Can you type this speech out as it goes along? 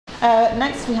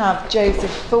Next we have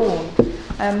Joseph Thorne.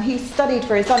 He studied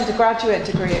for his undergraduate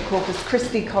degree at Corpus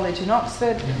Christi College in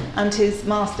Oxford and his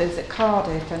master's at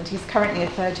Cardiff, and he's currently a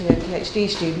third-year PhD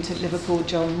student at Liverpool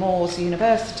John Moores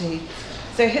University.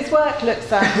 So his work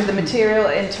looks at the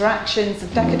material interactions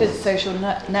of decadent social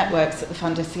networks at the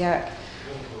Fin de Siècle.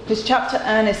 His chapter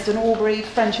Ernest and Aubrey,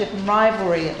 Friendship and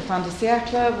Rivalry at the Fin de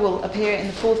Siècle will appear in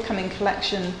the forthcoming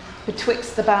collection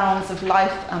Betwixt the Bounds of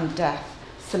Life and Death,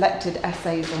 Selected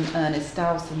Essays on Ernest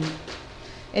Dowson.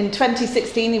 In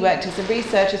 2016, he worked as a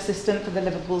research assistant for the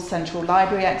Liverpool Central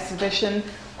Library exhibition,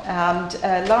 and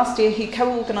last year he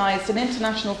co-organised an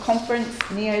international conference,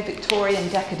 Neo-Victorian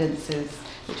Decadences,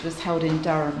 which was held in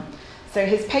Durham. So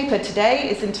his paper today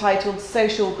is entitled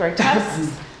Social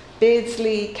Grotesques,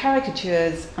 Beardsley,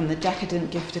 Caricatures and the Decadent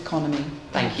Gift Economy.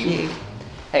 Thank you.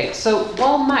 Hey, so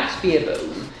while Max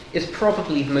Beerbohm is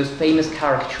probably the most famous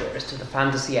caricaturist of the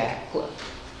Fin de Siècle,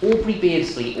 Aubrey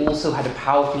Beardsley also had a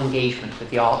powerful engagement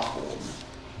with the art form.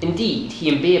 Indeed, he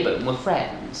and Beerbohm were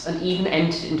friends, and even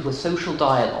entered into a social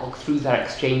dialogue through their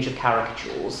exchange of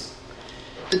caricatures.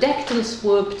 The decadents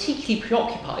were particularly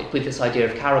preoccupied with this idea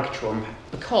of caricature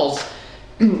because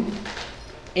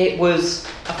it was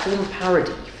a form of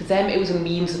parody. For them, it was a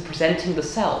means of presenting the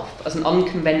self as an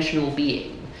unconventional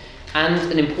being,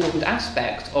 and an important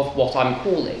aspect of what I'm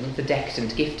calling the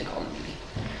decadent gift economy.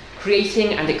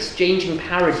 Creating and exchanging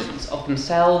parodies of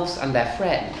themselves and their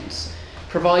friends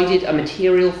provided a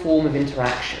material form of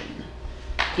interaction.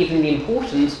 Given the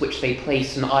importance which they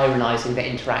placed in ironising their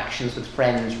interactions with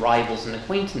friends, rivals and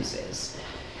acquaintances,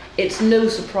 it's no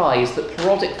surprise that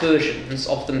parodic versions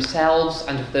of themselves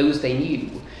and of those they knew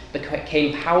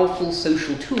became powerful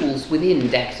social tools within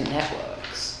decadent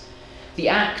networks. The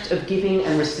act of giving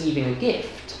and receiving a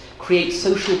gift creates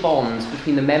social bonds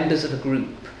between the members of a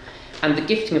group, and the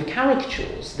gifting of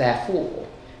caricatures, therefore,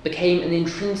 became an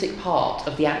intrinsic part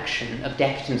of the action of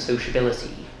decadent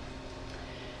sociability.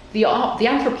 The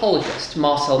anthropologist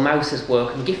Marcel Mauss's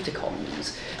work on gift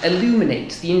economies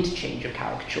illuminates the interchange of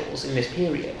caricatures in this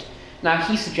period. Now,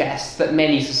 he suggests that in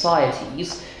many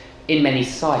societies,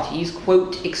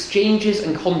 quote, exchanges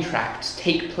and contracts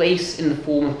take place in the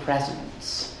form of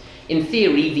presents. In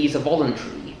theory, these are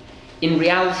voluntary. In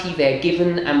reality, they are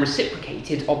given and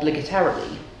reciprocated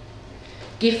obligatorily.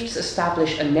 Gifts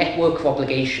establish a network of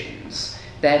obligations.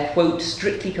 They're, quote,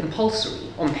 strictly compulsory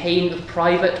on pain of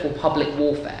private or public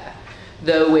warfare,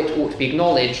 though it ought to be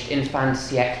acknowledged in Fin de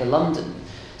Siècle London,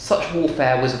 such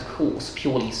warfare was, of course,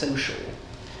 purely social.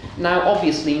 Now,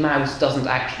 obviously, Mauss doesn't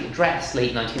actually address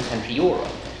late 19th century Europe.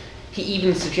 He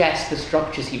even suggests the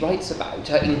structures he writes about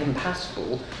are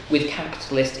incompatible with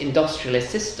capitalist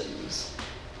industrialist systems.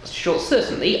 Sure,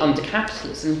 certainly, under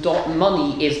capitalism,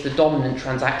 money is the dominant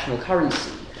transactional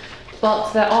currency,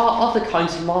 but there are other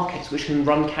kinds of markets which can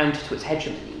run counter to its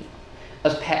hegemony.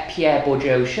 As Pierre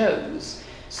Bourdieu shows,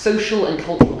 social and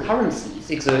cultural currencies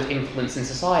exert influence in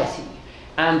society,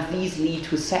 and these lead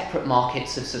to separate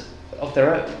markets of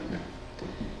their own.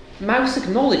 Mauss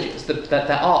acknowledges that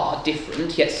there are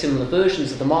different yet similar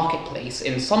versions of the marketplace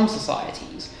in some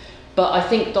societies, but I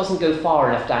think doesn't go far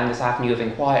enough down this avenue of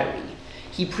inquiry.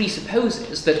 He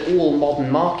presupposes that all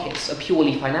modern markets are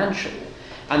purely financial,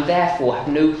 and therefore have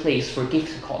no place for a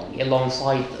gift economy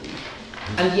alongside them.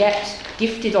 And yet,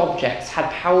 gifted objects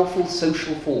had powerful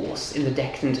social force in the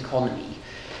decadent economy.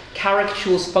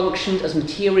 Caricatures functioned as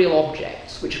material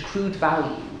objects which accrued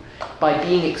value by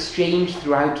being exchanged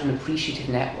throughout an appreciative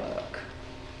network.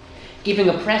 Giving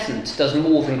a present does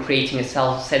more than creating a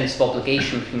sense of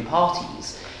obligation between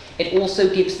parties. It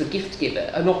also gives the gift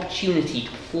giver an opportunity to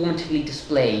performatively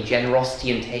display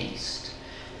generosity and taste.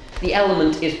 The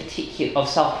element of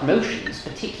self-promotion is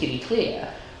particularly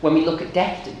clear when we look at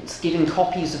decadents giving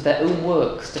copies of their own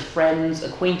works to friends,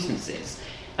 acquaintances,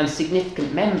 and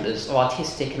significant members of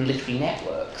artistic and literary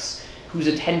networks whose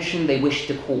attention they wish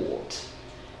to court.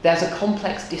 There's a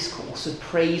complex discourse of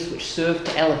praise which served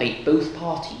to elevate both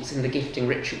parties in the gifting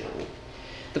ritual.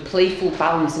 The playful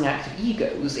balancing act of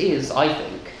egos is, I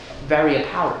think, very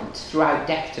apparent throughout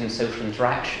decadent social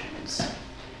interactions.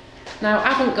 Now,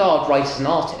 avant-garde writers and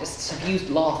artists have used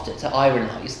laughter to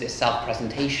ironise this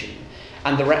self-presentation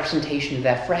and the representation of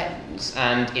their friends,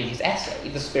 and in his essay,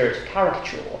 The Spirit of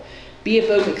Caricature,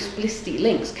 Beerbohm explicitly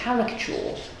links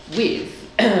caricature with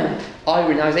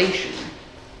ironisation.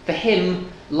 For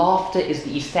him, laughter is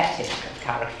the aesthetic of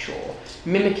caricature,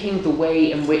 mimicking the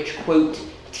way in which, quote,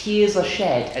 tears are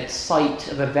shed at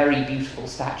sight of a very beautiful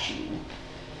statue.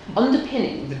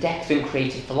 Underpinning the decadent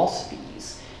creative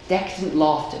philosophies, decadent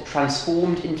laughter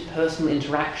transformed interpersonal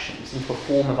interactions into a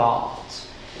form of art.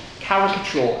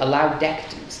 Caricature allowed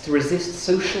decadents to resist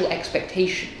social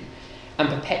expectation and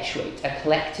perpetuate a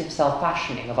collective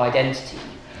self-fashioning of identity.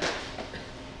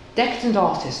 Decadent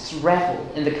artists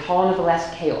revel in the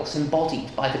carnivalesque chaos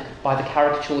embodied by the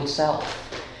caricatured self.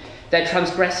 Their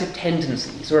transgressive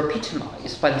tendencies are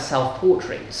epitomised by the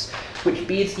self-portraits which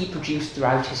Beardsley produced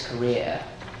throughout his career.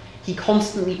 He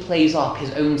constantly plays up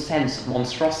his own sense of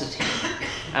monstrosity,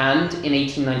 and in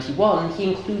 1891 he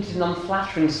included an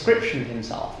unflattering description of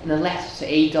himself in a letter to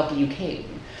A.W.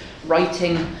 King,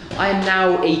 writing, "I am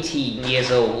now 18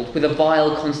 years old, with a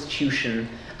vile constitution,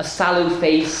 a sallow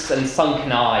face and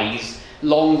sunken eyes,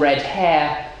 long red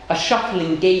hair, a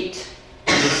shuffling gait,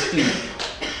 and a stoop."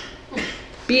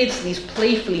 Beardsley's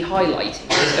playfully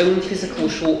highlighting his own physical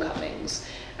shortcomings,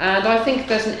 and I think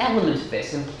there's an element of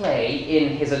this in play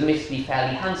in his admittedly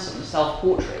fairly handsome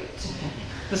self-portrait.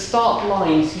 The stark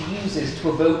lines he uses to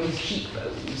evoke his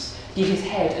cheekbones give his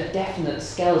head a definite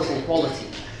skeletal quality.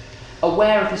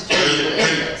 Aware of his terminal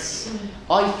illness,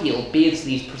 I feel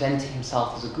Beardsley is presenting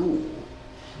himself as a ghoul.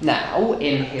 Now,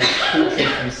 in his portrait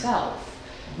of himself,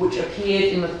 which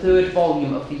appeared in the 3rd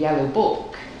volume of the Yellow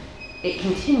Book, it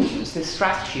continues this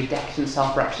strategy of decadent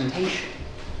self-representation.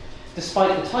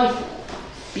 Despite the title,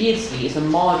 Beardsley is a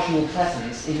marginal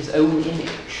presence in his own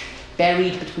image,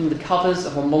 buried between the covers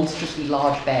of a monstrously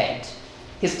large bed,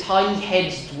 his tiny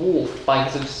head dwarfed by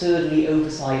his absurdly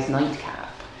oversized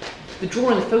nightcap. The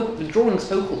drawing's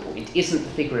focal point isn't the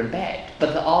figure in bed,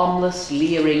 but the armless,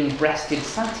 leering, breasted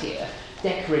satyr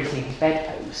decorating his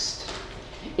bedpost.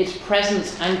 Its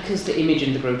presence anchors the image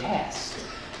in the grotesque,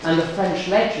 and the French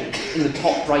legend in the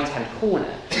top right-hand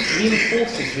corner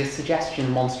reinforces this suggestion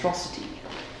of monstrosity.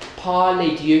 Par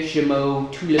les dieux jumeaux,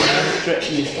 tous les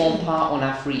monstres ne sont pas en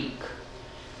Afrique.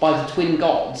 By the twin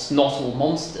gods, not all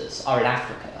monsters are in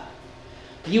Africa.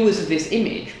 Viewers of this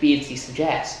image, Beardsley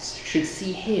suggests, should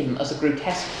see him as a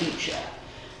grotesque creature,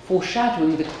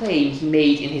 foreshadowing the claim he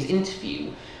made in his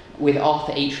interview with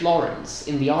Arthur H. Lawrence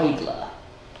in The Idler.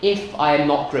 "If I am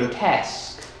not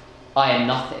grotesque, I am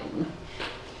nothing."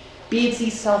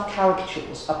 Beardsley's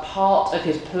self-caricatures are part of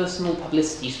his personal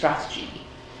publicity strategy.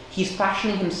 He's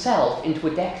fashioning himself into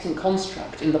a decadent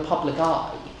construct in the public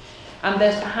eye, and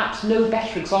there's perhaps no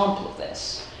better example of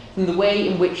this than the way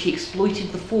in which he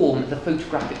exploited the form of the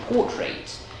photographic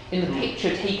portrait in the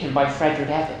picture taken by Frederick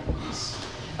Evans.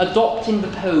 Adopting the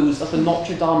pose of the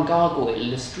Notre Dame gargoyle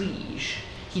Lestrige,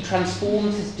 he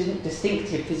transforms his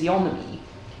distinctive physiognomy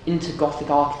into Gothic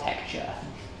architecture.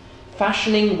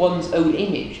 Fashioning one's own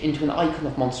image into an icon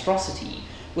of monstrosity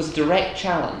was a direct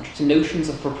challenge to notions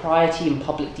of propriety and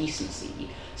public decency,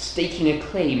 staking a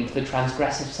claim to the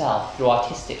transgressive self through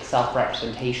artistic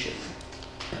self-representation.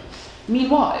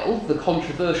 Meanwhile, the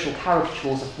controversial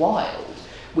caricatures of Wilde,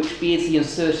 which Beardsley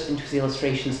inserted into his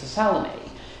illustrations for Salome,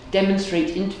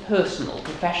 demonstrate interpersonal,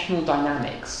 professional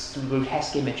dynamics through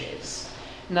grotesque images.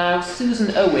 Now,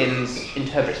 Susan Owens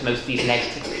interprets most of these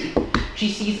negatively. She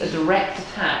sees a direct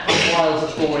attack on Wilde's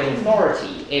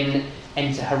authority in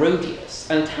Enter Herodias,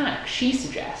 an attack, she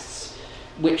suggests,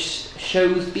 which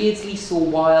shows Beardsley saw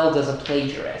Wilde as a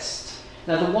plagiarist.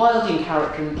 Now, the Wildean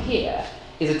character in here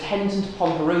is attendant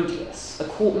upon Herodias, a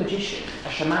court magician, a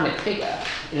shamanic figure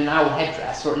in an owl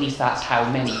headdress, or at least that's how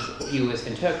many viewers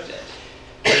interpret it.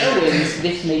 For Owens,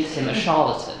 this makes him a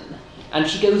charlatan, and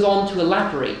she goes on to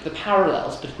elaborate the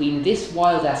parallels between this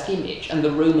Wilde-esque image and the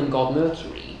Roman god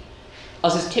Mercury.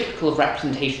 As is typical of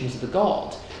representations of the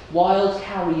god, Wilde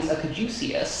carries a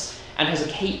caduceus and has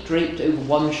a cape draped over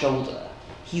one shoulder.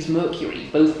 He's Mercury,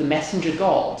 both the messenger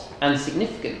god and,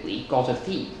 significantly, god of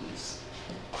thieves.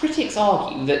 Critics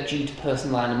argue that due to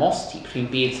personal animosity between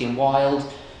Beardsley and Wilde,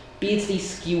 Beardsley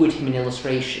skewered him in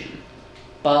illustration.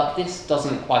 But this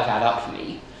doesn't quite add up for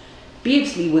me.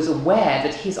 Beardsley was aware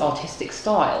that his artistic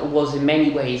style was in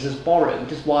many ways as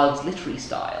borrowed as Wilde's literary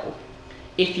style.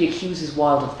 If he accuses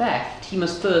Wilde of theft, he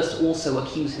must first also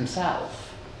accuse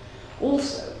himself.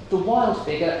 Also, the Wilde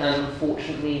figure, and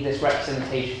unfortunately this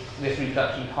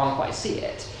reproduction, you can't quite see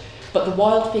it, but the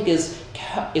Wilde figure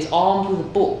is armed with a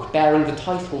book bearing the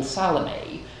title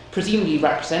Salome, presumably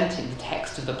representing the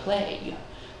text of the play.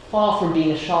 Far from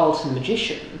being a charlatan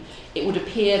magician, it would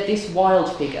appear this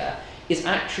Wilde figure is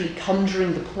actually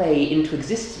conjuring the play into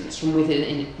existence from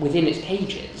within its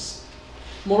pages.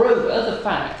 Moreover, the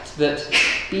fact that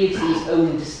Beardsley's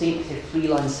own distinctive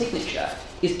three-line signature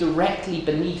is directly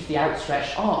beneath the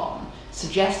outstretched arm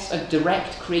suggests a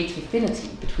direct creative affinity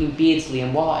between Beardsley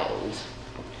and Wilde.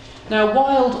 Now,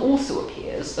 Wilde also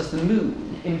appears as the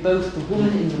moon in both The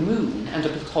Woman in the Moon and A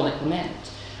Platonic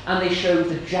Lament, and they show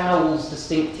the jowls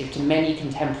distinctive to many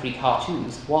contemporary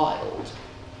cartoons of Wilde.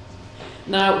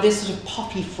 Now, this sort of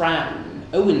puffy frown,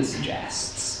 Owen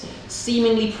suggests,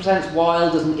 seemingly presents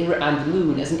Wilde and the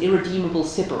Moon as an irredeemable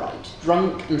sybarite,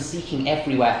 drunk and seeking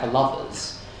everywhere for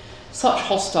lovers. Such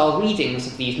hostile readings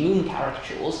of these Moon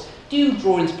caricatures do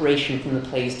draw inspiration from the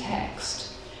play's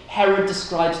text. Herod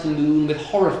describes the Moon with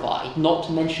horrified, not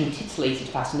to mention titillated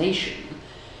fascination.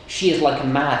 She is like a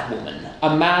mad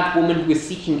woman who is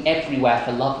seeking everywhere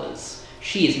for lovers.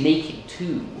 She is naked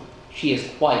too. She is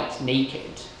quite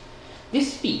naked.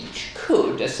 This speech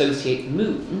could associate the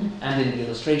Moon, and in the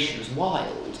illustrations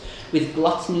Wilde, with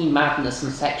gluttony, madness,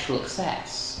 and sexual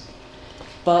excess.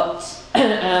 But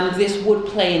this would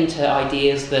play into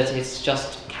ideas that it's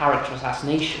just character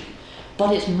assassination.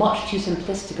 But it's much too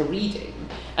simplistic a reading,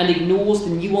 and ignores the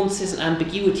nuances and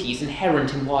ambiguities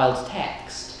inherent in Wilde's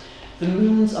text. The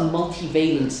Moon's a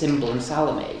multivalent symbol in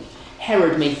Salome.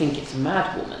 Herod may think it's a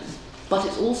mad woman, but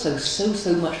it's also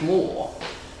so much more.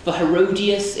 For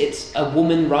Herodias, it's a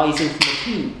woman rising from a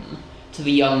tomb. To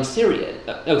the young Syrian,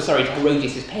 to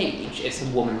Herodias' page, it's a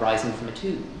woman rising from a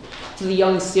tomb. To the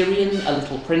young Syrian, a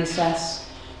little princess.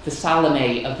 For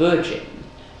Salome, a virgin.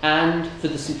 And for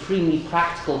the supremely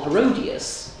practical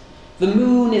Herodias, the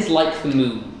Moon is like the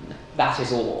moon. That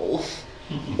is all.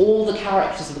 All the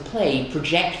characters of the play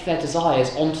project their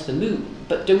desires onto the Moon,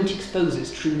 but don't expose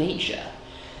its true nature.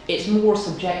 It's more a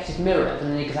subjective mirror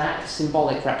than an exact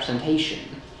symbolic representation.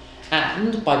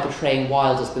 And, by portraying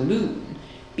Wilde as the Moon,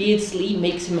 Beardsley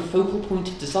makes him a focal point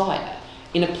of desire,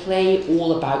 in a play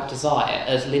all about desire,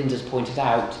 as Linda's pointed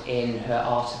out in her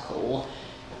article,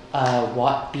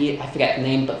 I forget the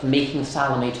name, but The Making of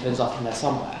Salome turns up in there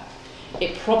somewhere.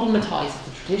 It problematises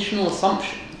the traditional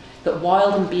assumption that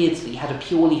Wilde and Beardsley had a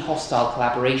purely hostile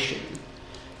collaboration.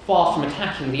 Far from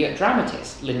attacking the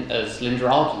dramatist, as Linda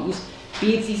argues,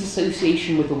 Beardsley's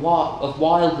association of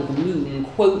Wilde with the Moon,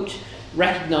 quote,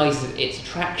 recognises its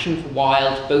attraction for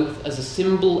Wilde both as a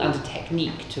symbol and a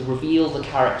technique to reveal the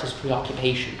character's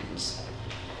preoccupations.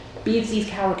 Beardsley's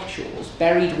caricatures,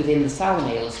 buried within the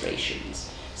Salome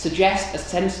illustrations, suggest a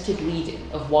sensitive reading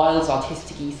of Wilde's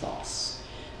artistic ethos.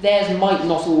 Theirs might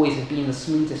not always have been the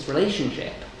smoothest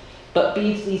relationship, but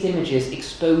Beardsley's images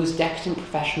expose decadent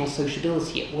professional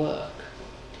sociability at work.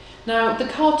 Now, the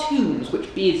cartoons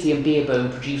which Beardsley and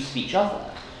Beerbohm produce of each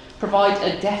other provide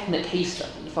a definite case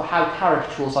study for how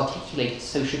caricatures articulate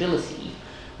sociability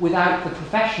without the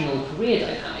professional career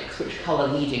dynamics which colour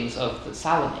leadings of the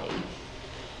Salome.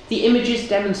 The images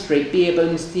demonstrate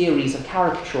Beerbohm's theories of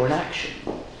caricature in action,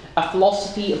 a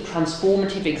philosophy of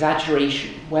transformative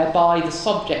exaggeration whereby the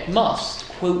subject must,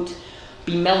 quote,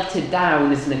 be melted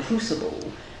down as in a crucible,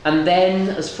 and then,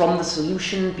 as from the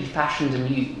solution, be fashioned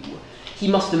anew. He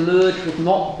must emerge with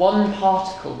not one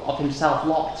particle of himself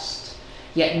lost,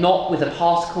 yet not with a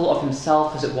particle of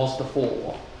himself as it was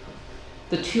before.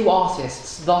 The two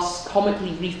artists thus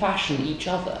comically refashion each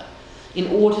other in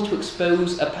order to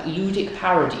expose a ludic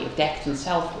parody of decadent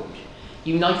selfhood,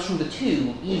 uniting the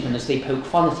two even as they poke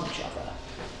fun at each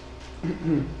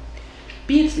other.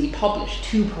 Beardsley published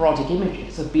two parodic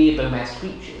images of Beerbohm-esque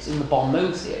creatures in the Bon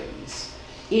Mot series.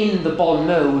 In the Bon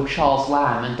Mot of Charles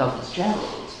Lamb and Douglas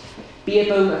Jerrold,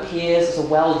 Beerbohm appears as a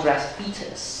well-dressed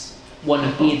fetus, one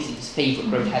of Beardsley's favourite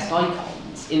grotesque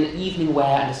icons, in evening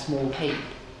wear and a small cape.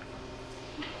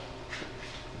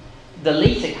 The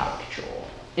later caricature,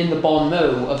 in the Bon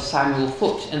Mot of Samuel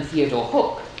Foote and Theodore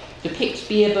Hook, depicts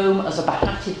Beerbohm as a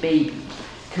behatted baby,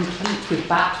 complete with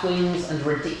bat wings and a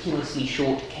ridiculously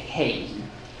short cane,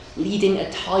 leading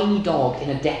a tiny dog in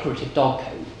a decorative dog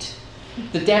coat.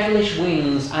 The devilish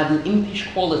wings add an impish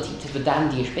quality to the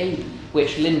dandyish baby,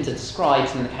 which Linda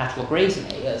describes in The Catalogue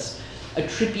Raisonné as a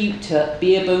tribute to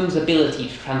Beerbohm's ability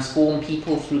to transform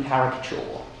people through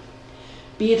caricature.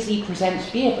 Beardsley presents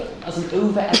Beerbohm as an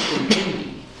over-elegant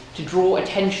baby to draw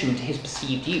attention to his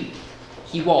perceived youth.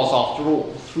 He was, after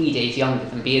all, 3 days younger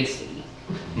than Beardsley.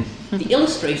 The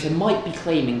illustrator might be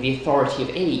claiming the authority of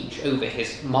age over his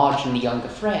marginally younger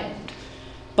friend,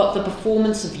 but the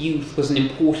performance of youth was an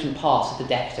important part of the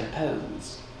decadent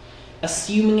pose.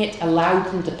 Assuming it allowed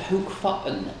them to poke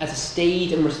fun at a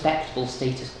staid and respectable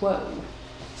status quo.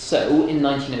 So, in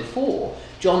 1904,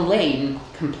 John Lane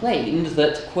complained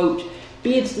that, quote,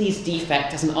 Beardsley's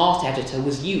defect as an art editor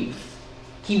was youth.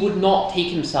 He would not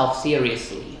take himself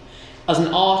seriously. As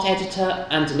an art editor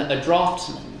and a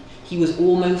draftsman, he was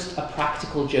almost a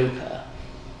practical joker.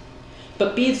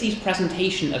 But Beardsley's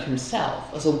presentation of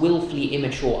himself as a willfully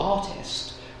immature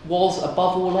artist was,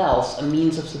 above all else, a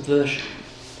means of subversion.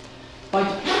 By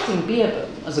depicting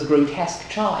Beerbohm as a grotesque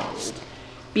child,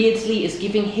 Beardsley is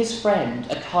giving his friend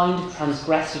a kind of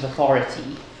transgressive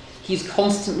authority. He is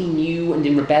constantly new and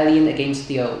in rebellion against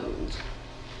the old.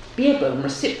 Beerbohm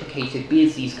reciprocated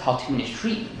Beardsley's cartoonish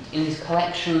treatment in his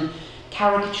collection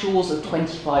Caricatures of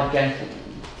 25 Gentlemen.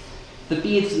 The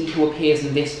Beardsley who appears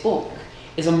in this book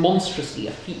is a monstrously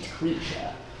effete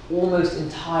creature, almost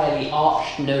entirely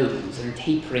arched nose and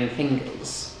tapering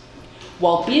fingers.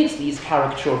 While Beardsley's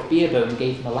caricature of Beerbohm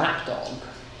gave him a lapdog,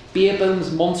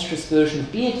 Beerbohm's monstrous version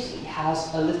of Beardsley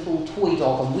has a little toy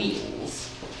dog on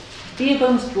wheels.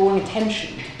 Beerbohm's drawing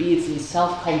attention to Beardsley's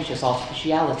self-conscious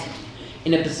artificiality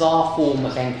in a bizarre form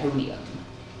of encomium.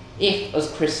 If,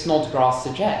 as Chris Snodgrass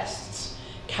suggests,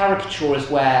 caricature is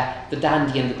where the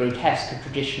dandy and the grotesque have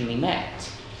traditionally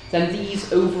met, then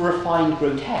these over-refined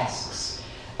grotesques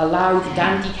allow the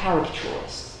dandy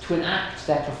caricaturists to enact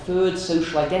their preferred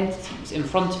social identities in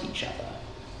front of each other.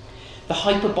 The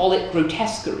hyperbolic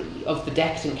grotesquerie of the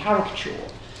decadent caricature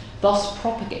thus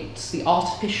propagates the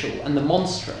artificial and the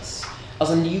monstrous as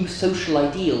a new social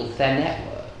ideal for their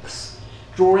networks.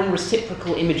 Drawing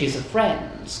reciprocal images of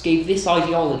friends gave this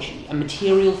ideology a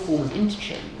material form of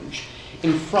interchange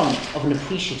in front of an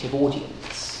appreciative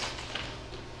audience.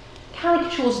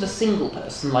 Caricatures of a single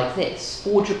person like this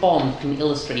forge a bond between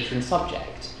illustrator and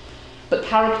subject, but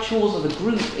caricatures of a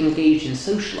group engaged in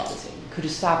socializing could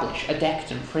establish a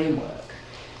decadent framework.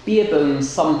 Beerbohm's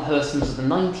Some Persons of the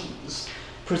 90s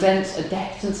presents a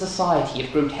decadent society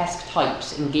of grotesque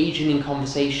types engaging in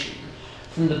conversation,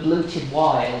 from the bloated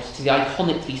Wilde to the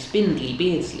iconically spindly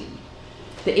Beardsley.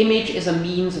 The image is a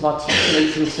means of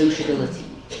articulating sociability.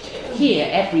 Here,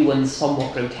 everyone's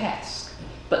somewhat grotesque,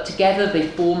 but together they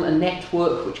form a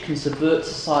network which can subvert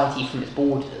society from its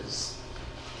borders.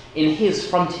 In his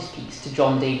frontispiece to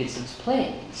John Davidson's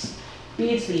plays,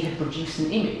 Beardsley had produced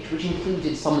an image which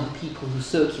included some of the people who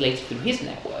circulated through his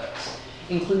networks,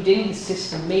 including his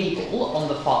sister Mabel on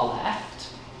the far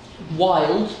left,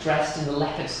 Wilde dressed in the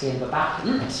leopard skin of a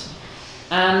Bacchant,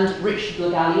 and Richard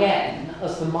Le Gallienne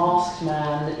as the masked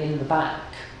man in the back.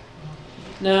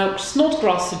 Now,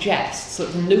 Snodgrass suggests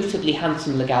that the notably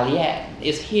handsome Le Gallienne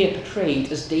is here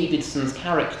portrayed as Davidson's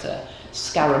character,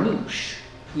 Scaramouche,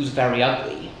 who's very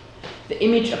ugly. The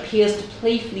image appears to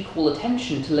playfully call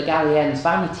attention to Le Gallienne's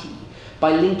vanity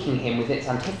by linking him with its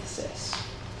antithesis.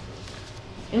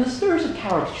 In the spirit of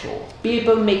caricature,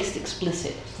 Beerbohm makes it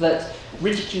explicit that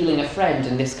ridiculing a friend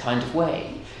in this kind of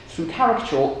way, through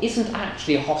caricature, isn't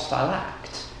actually a hostile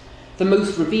act. The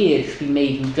most revered should be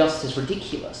made just as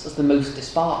ridiculous as the most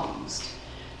despised.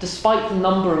 Despite the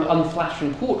number of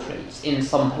unflattering portraits in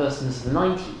Some Persons of the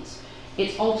 90s,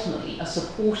 it's ultimately a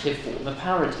supportive form of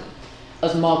parody.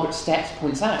 As Margaret Stepps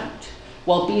points out,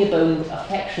 while Beerbohm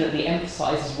affectionately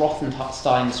emphasises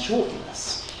Rothenstein's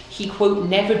shortness, he, quote,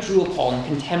 never drew upon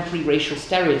contemporary racial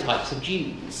stereotypes of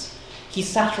Jews. He's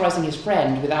satirising his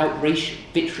friend without racial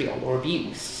vitriol or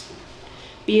abuse.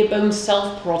 Beerbohm's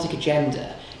self-parodic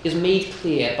agenda is made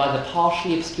clear by the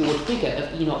partially obscured figure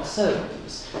of Enoch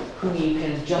Soames, whom you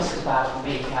can just about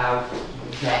make out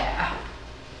there.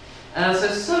 So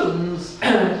Soames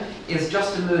is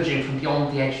just emerging from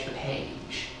beyond the edge of the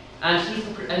page, and he's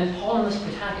an eponymous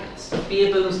protagonist of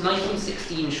Beerbohm's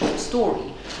 1916 short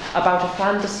story about a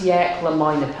fin de siècle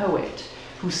minor poet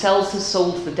who sells his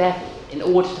soul to the devil in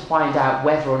order to find out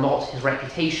whether or not his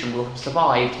reputation will have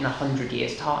survived in 100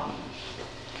 years' time.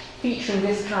 Featuring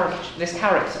this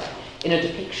character in a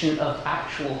depiction of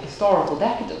actual historical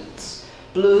decadence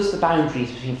blurs the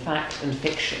boundaries between fact and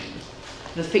fiction.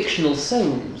 The fictional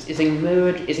Soames is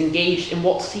engaged in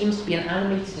what seems to be an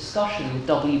animated discussion with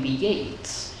W.B.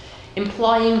 Yeats,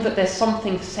 implying that there's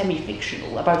something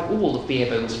semi-fictional about all of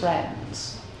Beerbohm's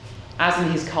friends. As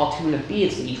in his cartoon of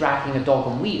Beardsley dragging a dog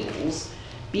on wheels,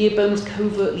 Beerbohm's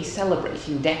covertly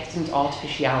celebrating decadent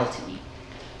artificiality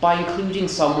by including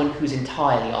someone who's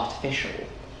entirely artificial.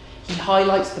 He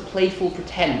highlights the playful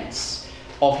pretense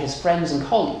of his friends and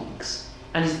colleagues,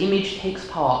 and his image takes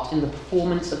part in the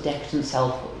performance of decadent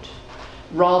selfhood.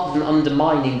 Rather than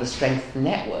undermining the strength of the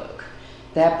network,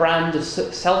 their brand of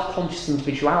self-conscious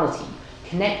individuality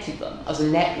connected them as a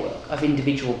network of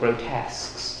individual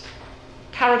grotesques.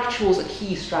 Caricature's a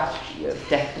key strategy of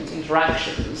decadent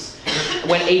interactions.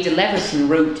 When Ada Leveson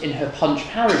wrote in her Punch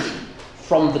parody,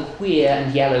 From the Queer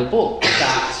and Yellow Book,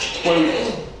 that,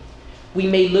 quote, we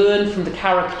may learn from the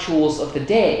caricatures of the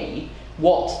day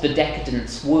what the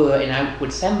decadents were in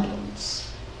outward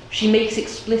semblance, she makes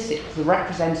explicit the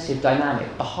representative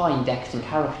dynamic behind decadent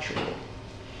caricature.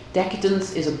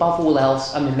 Decadence is above all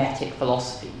else a mimetic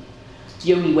philosophy.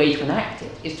 The only way to enact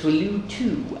it is to allude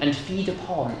to and feed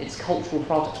upon its cultural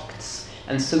products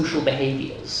and social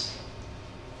behaviours.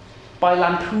 By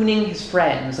lampooning his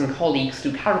friends and colleagues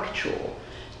through caricature,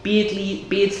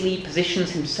 Beardsley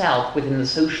positions himself within the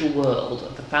social world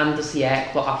of the fin de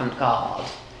siècle avant-garde.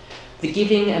 The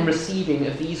giving and receiving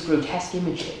of these grotesque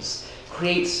images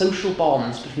creates social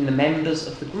bonds between the members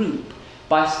of the group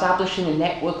by establishing a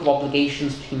network of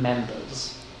obligations between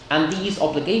members. And these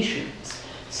obligations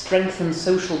strengthen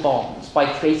social bonds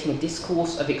by creating a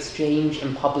discourse of exchange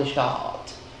and published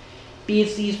art.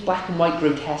 Beardsley's black and white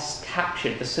grotesques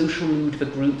captured the social mood of a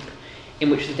group in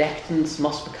which the decadents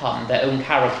must become their own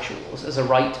caricatures as a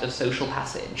rite of social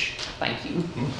passage. Thank you.